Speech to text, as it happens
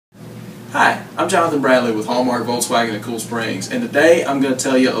Hi, I'm Jonathan Bradley with Hallmark Volkswagen in Cool Springs, and today I'm going to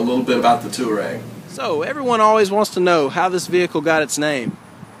tell you a little bit about the Touareg. So, everyone always wants to know how this vehicle got its name.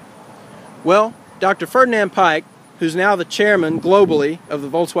 Well, Dr. Ferdinand Pike, who's now the chairman globally of the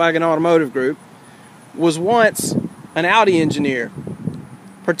Volkswagen Automotive Group, was once an Audi engineer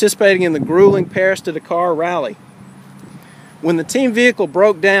participating in the grueling Paris to Dakar rally. When the team vehicle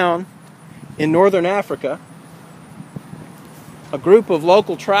broke down in northern Africa, a group of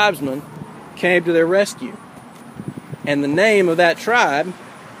local tribesmen came to their rescue, and the name of that tribe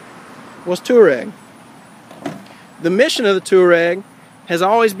was Touareg. The mission of the Touareg has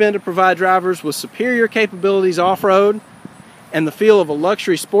always been to provide drivers with superior capabilities off-road and the feel of a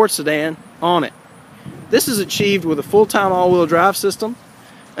luxury sports sedan on it. This is achieved with a full-time all-wheel drive system,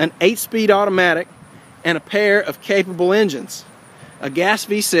 an 8-speed automatic, and a pair of capable engines, a gas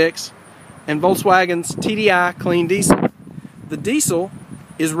V6 and Volkswagen's TDI clean diesel. The diesel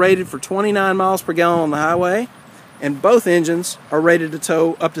is rated for 29 miles per gallon on the highway, and both engines are rated to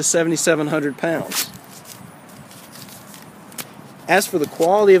tow up to 7,700 pounds. As for the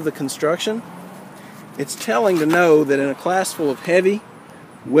quality of the construction, it's telling to know that in a class full of heavy,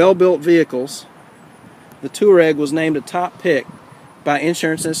 well-built vehicles, the Touareg was named a top pick by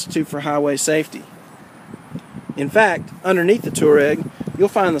Insurance Institute for Highway Safety. In fact, underneath the Touareg, you'll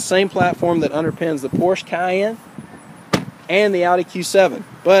find the same platform that underpins the Porsche Cayenne and the Audi Q7,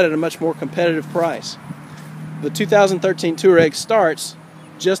 but at a much more competitive price. The 2013 Touareg starts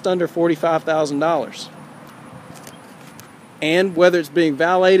just under $45,000. And whether it's being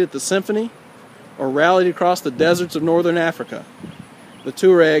valeted at the Symphony or rallied across the deserts of northern Africa, the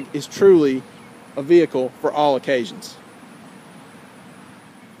Touareg is truly a vehicle for all occasions.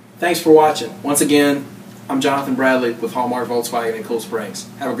 Thanks for watching. Once again, I'm Jonathan Bradley with Hallmark Volkswagen in Cool Springs.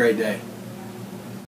 Have a great day.